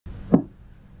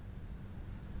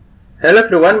Hello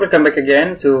everyone, welcome back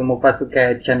again to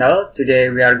Mupasuke channel. Today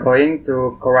we are going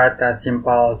to create a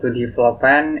simple 2D floor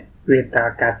plan with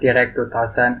CadDirect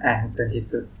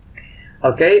 2022.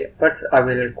 Okay, first I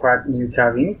will create new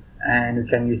drawings and you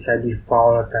can use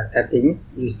default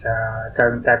settings. Use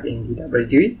drawing tab in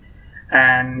DW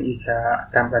and use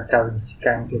template drawings. You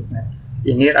can click next.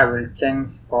 In here I will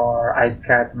change for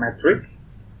iCAD metric.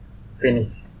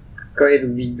 Finish. Okay,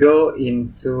 we go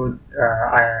into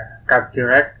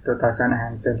CadDirect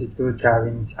 2022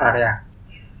 drawings area.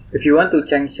 If you want to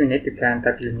change unit, you can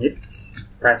tap units,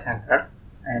 press enter,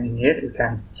 and in here you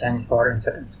can change for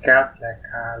insert scales like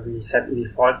we set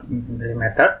default in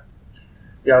millimeter.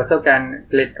 You also can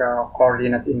click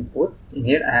coordinate inputs in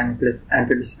here and click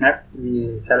entity snaps.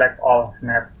 We select all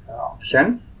snaps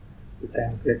options. You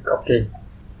can click OK.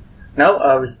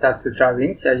 Now we start to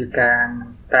drawings. You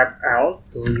can tap L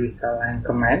to use a line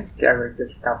command. Okay, I will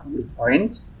click start from this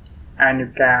point, and you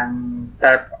can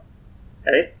tap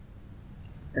A.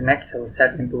 The next I will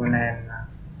set into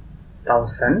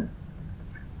 9,000.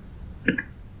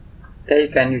 Okay, you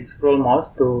can use scroll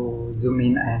mouse to zoom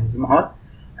in and zoom out,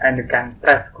 and you can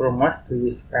press scroll mouse to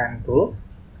use pen tools.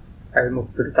 I will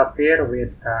move to the top here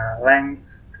with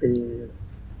length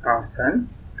 3,000.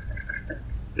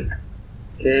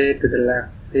 Okay, to the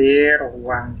left here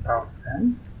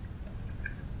 1,000.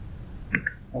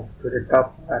 Move to the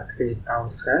top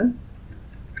 3,000.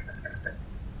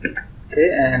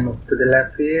 Okay, and move to the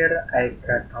left here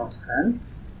 8,000.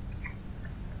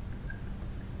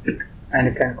 And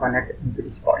you can connect into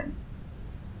this point.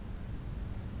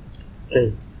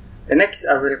 Okay, the next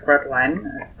I will create line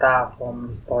start from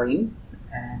this point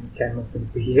and you can move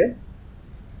into here.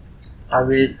 I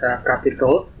will use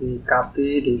capitals. We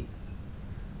copy this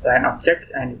line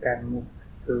objects and you can move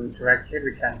to drag here.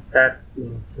 We can set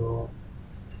into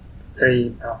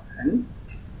 3,000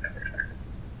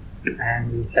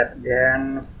 and we set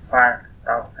again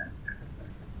 5,000.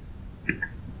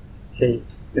 Okay,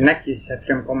 the next is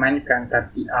trim command. You can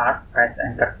tap ER, press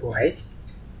enter twice.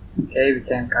 Okay, we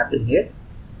can cut in here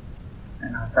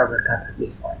and also we'll cut at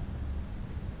this point.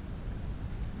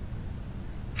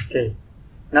 Okay,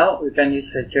 now we can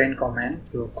use a join command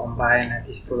to combine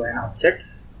these two line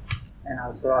objects, and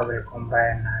also I will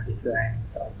combine these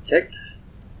lines objects.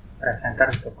 Press enter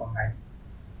to combine.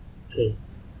 Okay,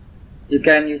 you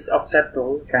can use offset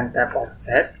tool. You can tap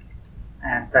offset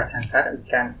and press enter. You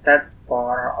can set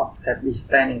for offset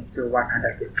distance into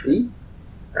 150.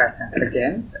 Press enter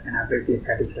again, and I will click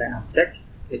these line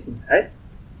objects. Click inside.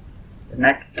 The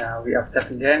next we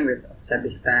offset again with offset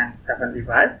distance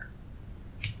 75.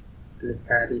 Click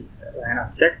this line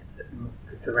objects and move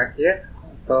to the right here.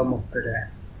 Also move to the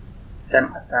left.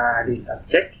 Same at these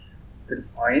objects to these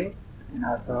points and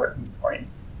also these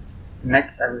points.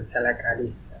 Next I will select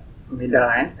these middle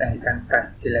lines and you can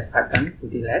press delete button to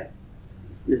delete.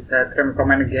 Use trim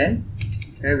command again.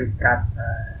 Okay, we cut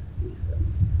these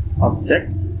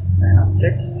objects and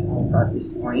objects also at this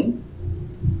point.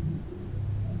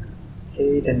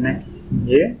 Okay, the next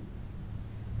here.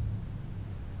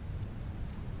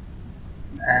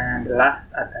 And the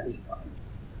last at this point.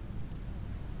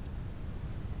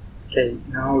 Okay,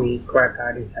 now we create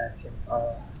this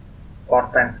simple floor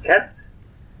plan sketch.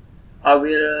 I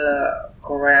will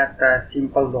create a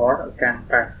simple door. You can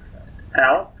press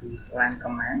L to use line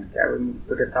command. Okay, I will move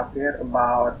to the top here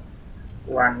about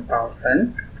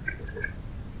 1,000.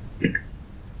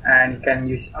 And you can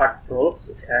use arc tools.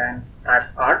 You can type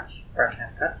arch, press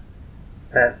enter,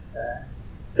 press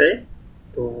C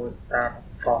to start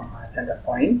from center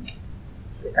point.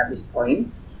 Pick up these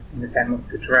points and you can move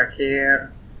to drag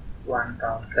here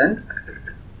 1,000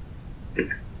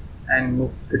 and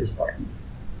move to this point.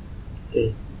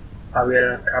 Okay, I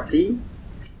will copy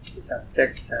this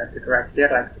object to drag here,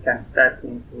 like you can set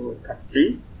into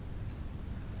 30.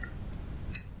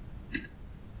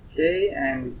 Okay,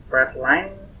 and we create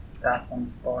line start from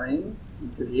this point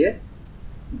into here.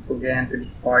 Move again to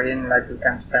this point, like you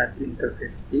can set into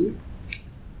 50.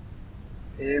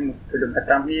 Okay, move to the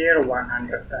bottom here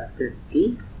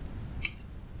 150.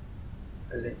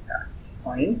 Select this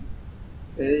point.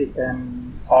 Okay, you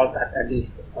can hold at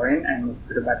this point and move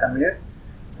to the bottom here,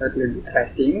 so it will be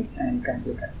tracings and you can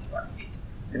click at this one.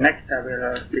 The next I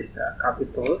will use copy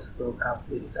tools to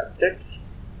copy these objects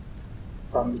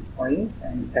from this point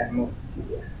and you can move to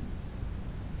here.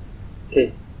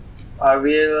 Okay, I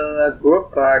will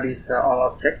group these all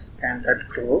objects. You can type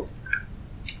group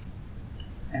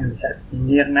and set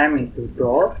near name into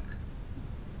door.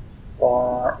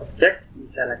 For objects, you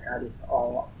select this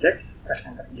all objects, press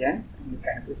enter again, and you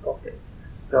can click OK.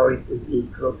 So it will be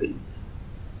grouping.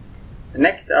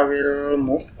 Next, I will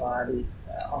move this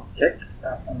object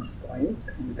start from this point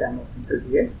and then move into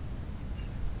here.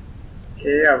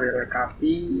 Okay, I will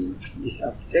copy this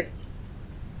object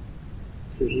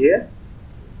to here,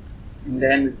 and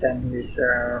then we can use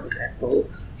rotate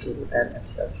tools to rotate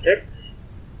this object.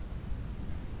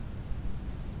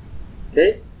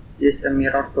 Okay, use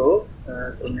mirror tools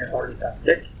to mirror this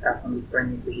object start from this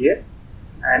point into here,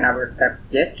 and I will tap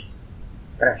yes,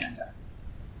 press enter.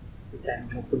 We can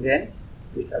move again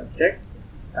this object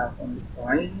start from this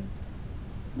point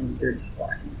into this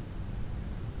point.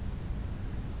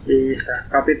 Use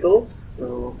copy tools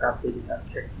to copy this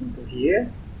object into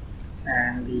here,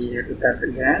 and we rotate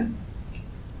again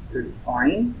to this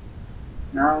point.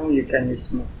 Now you can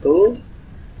use move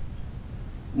tools,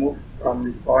 move from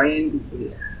this point into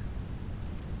here.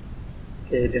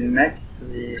 Okay, then next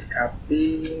we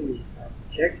copy this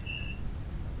object.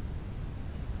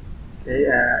 Okay,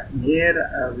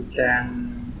 here we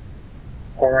can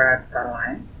correct the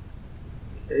line.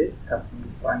 Okay, start from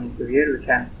this point into here, we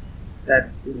can set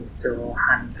into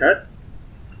 100,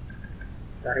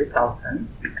 sorry, 1000,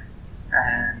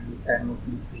 and we can move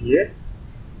into here.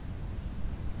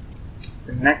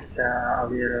 The next, I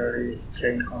will use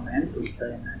chain command to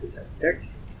join this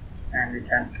object, and we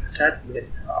can set with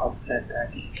offset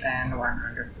distance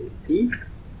 150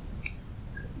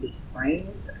 this point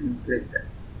and click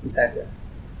inside there.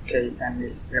 Okay, you can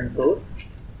use trim tools,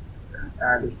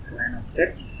 cut this line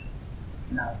objects,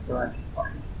 and also at this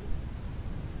point.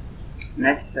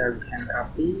 Next, we can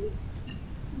copy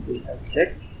these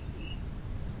objects,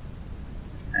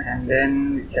 and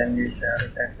then we can use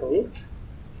rotate tools.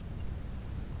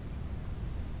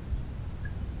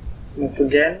 Move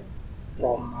again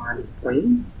from this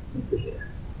point into here.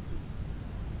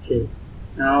 Okay,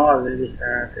 now I will use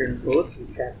trim tools to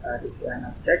get this line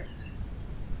objects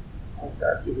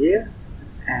also here,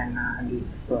 and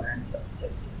these lines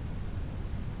objects.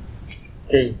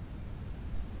 Okay.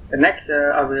 The next,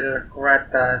 I will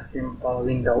create simple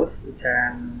windows. You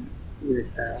can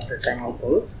use rectangle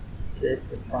tools. Okay,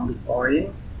 from this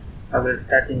point, I will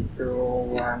set into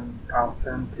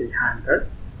 1300,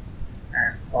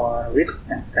 and for width,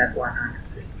 and set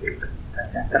 150.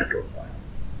 Press enter to point.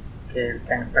 Okay, we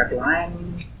can create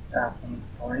line start from this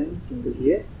point into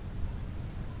here.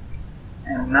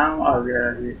 And now I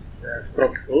will use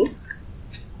crop tools.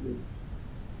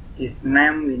 Give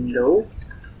name window.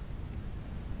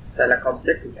 Select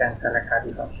object, you can select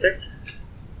these objects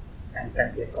and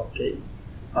can click OK.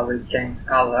 I will change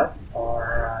color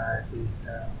for these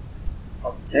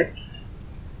objects.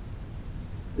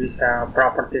 Use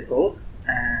property tools,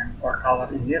 and for color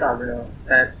in here I will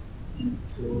set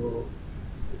into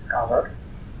this color.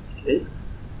 Okay,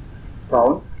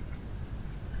 brown,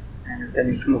 and you can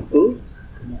use move tools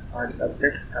to move all these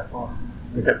objects from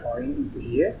middle point into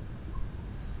here.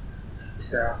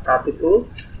 Copy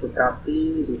tools to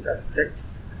copy these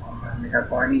objects from the middle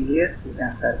point in here. You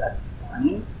can set at this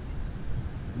point.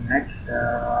 Next,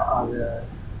 I will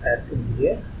set in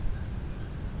here.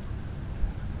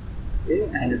 Okay,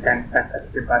 and you can press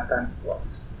S3 button to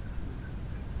close.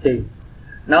 Okay,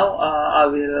 now I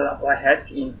will apply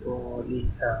hedge into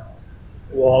this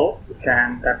wall. You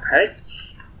can tap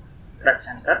hedge, press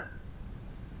enter.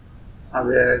 I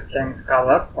will change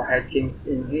color for hedging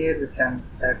in here. You can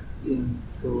set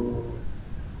into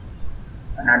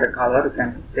another color. You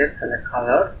can click select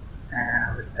colors, and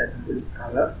I will set into this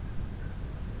color.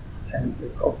 You can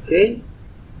click OK.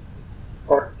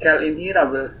 For scale in here, I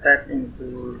will set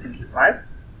into 25.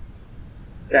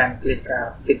 You can click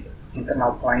pick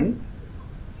internal points.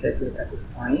 Okay, click at this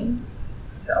point.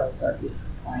 So also at this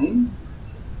point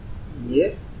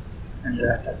here, and the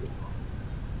rest at this point.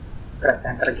 Press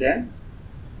enter again.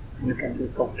 You can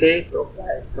click OK to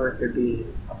apply, so it will be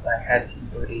apply hedge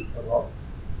into these walls.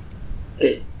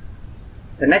 Okay.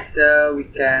 The next, we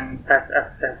can press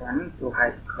F7 to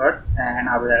hide curve, and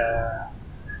I will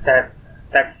set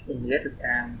text in here. You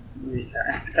can use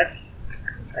text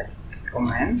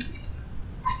command.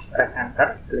 Press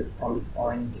enter. Click from this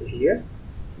point to here.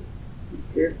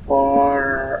 Okay.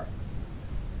 For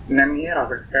name here, I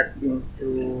will set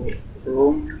into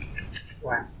room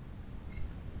 1.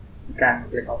 You can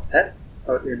click offset,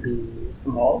 so it will be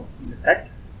small in the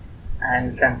text,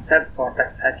 and you can set for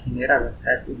text height in here. I will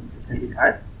set into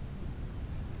 25.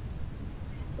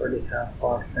 So this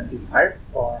for 25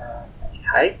 for text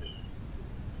height.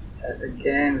 Set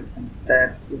again, we can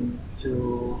set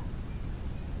into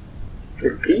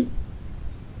 50.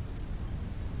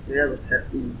 Here we set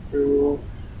into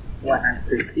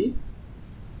 150.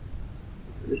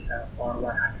 So this for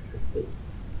 150.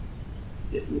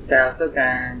 You also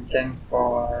can change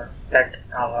for text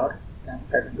colors, you can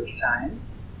set to shine,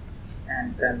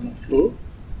 and then move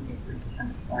tools, move to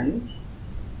center point.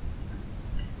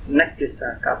 Next is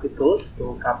copy tools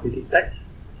to copy the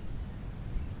text.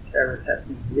 I will set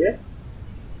in here,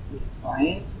 this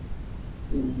point,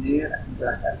 in here, and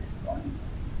plus at this point.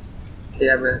 Okay,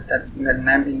 I will set the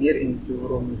name in here into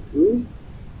room 2.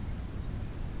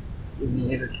 In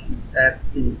here, you can set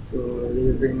into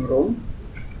living room.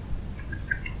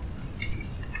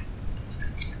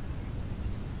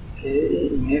 Okay,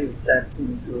 in here we set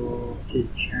into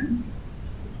kitchen,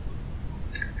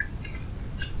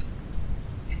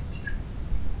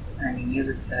 and in here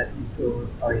we set into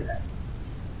toilet.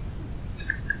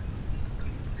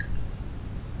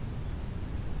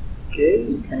 Okay,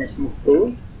 you can just move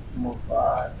to move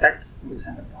text to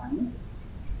center point,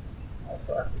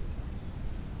 also at this point.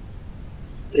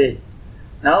 Okay,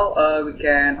 now we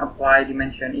can apply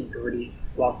dimension into this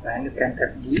floor plan. You can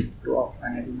tap D to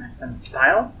open a dimension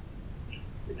style.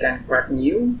 You can create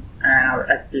new, and I will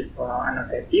active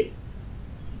annotative.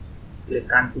 Click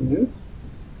continue.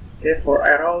 Okay, for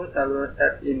arrows I will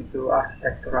set into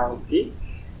architectural peak.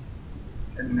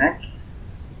 The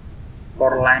next,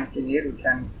 for lines in here we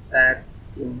can set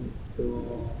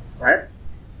into red.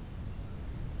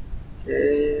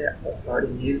 Okay, also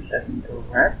in here set into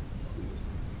red.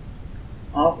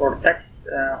 Now for text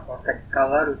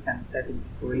color we can set into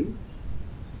greens.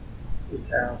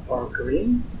 This for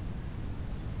greens.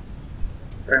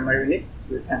 Primary units,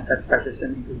 you can set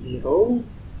precision into 0,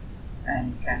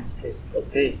 and you can click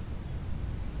OK.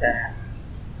 Then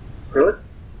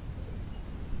close.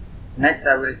 Next,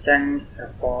 I will change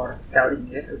for scale in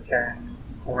here. You can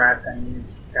create a new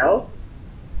scales.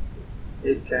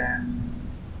 You can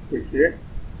click here,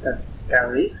 that scale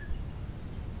list.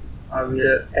 I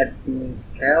will add new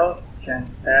scales. You can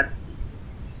set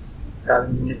scale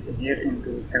units in here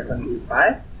into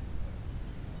 75.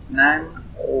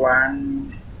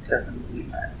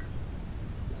 9175.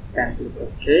 Can click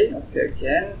OK, OK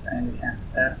again, and you can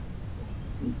set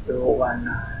into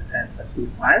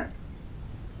 175. You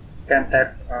can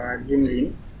type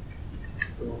dim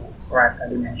to create a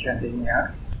dimension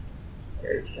linear.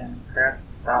 Okay, you can create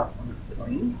start from this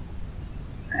point,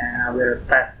 and I will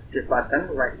press the shift button,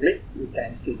 right click. You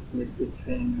can choose meet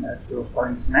between 2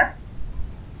 points map.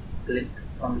 Click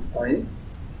from this point,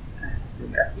 and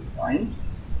click at this point.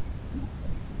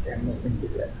 Can move into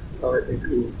there. So it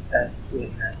is touched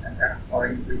in the center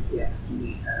point between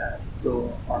these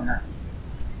 2 corners.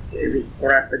 Okay, we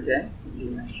correct again,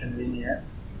 dimension linear,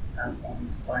 start on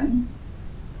this point.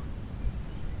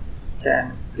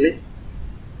 Can click,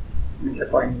 make the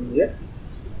point here,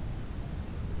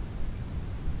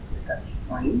 at this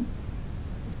point.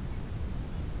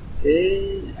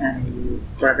 Okay, and we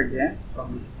correct again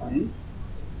from this point.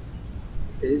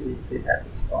 Okay, we click at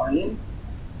this point.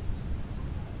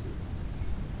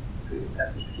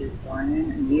 At the shift point,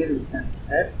 and here we can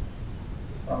set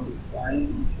from this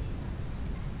point.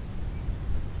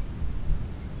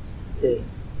 Okay.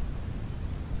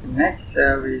 Next,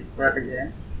 we plug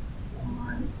again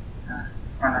on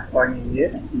a point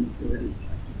here into this point.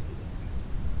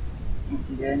 Once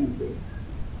again, into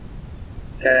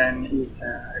can use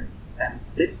sand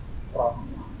sticks from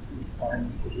this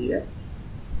point to here.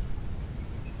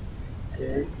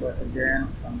 Okay, plug again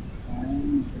from this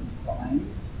point to this point.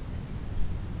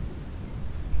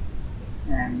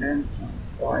 And then from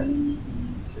this point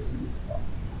into this point.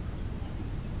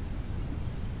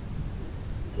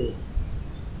 Okay.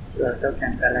 You also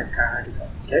can select these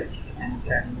objects and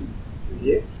can to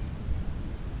here.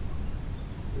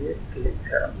 Here, click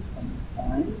from this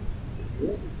point to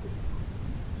here.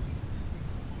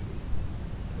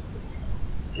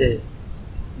 Okay.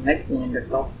 Next, in the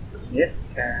top here,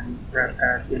 can create a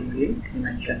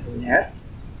dimension linear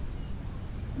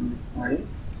from this point.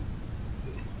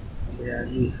 We will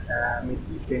use mid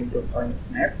between 2 point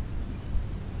snap.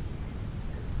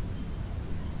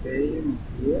 Okay,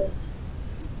 here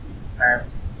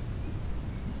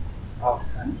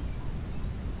 5,000.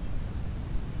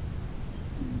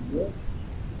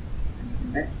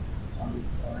 And next on this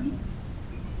point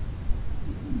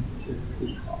to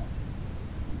this one.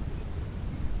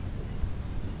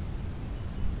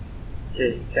 Okay,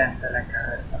 you can select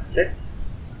subjects.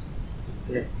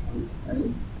 Click on this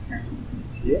point and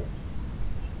here.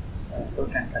 Also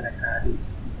can select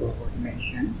this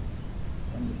dimension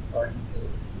from this point to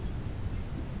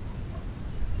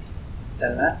the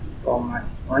last comma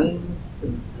points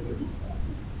into this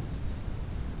point.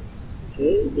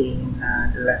 Okay, in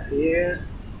the left here,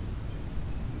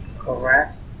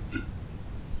 correct.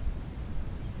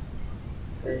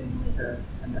 Okay, starting the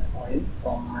center point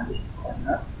from this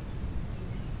corner.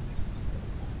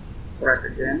 Correct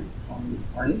again from this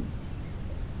point.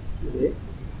 Okay.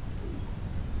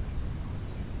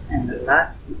 And the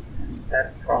last, you can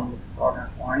set from this corner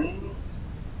point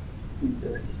into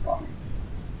this point.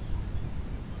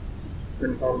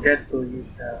 Don't forget to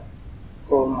use a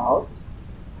scroll mouse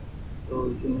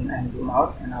to zoom in and zoom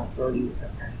out, and also use a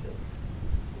pen tools.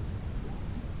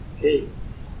 Okay.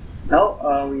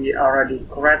 Now we already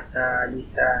correct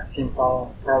this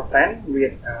simple floor plan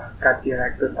with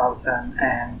CadDirect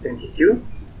 2022.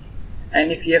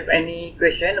 And if you have any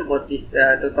question about these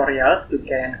tutorials, you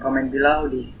can comment below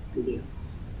this video.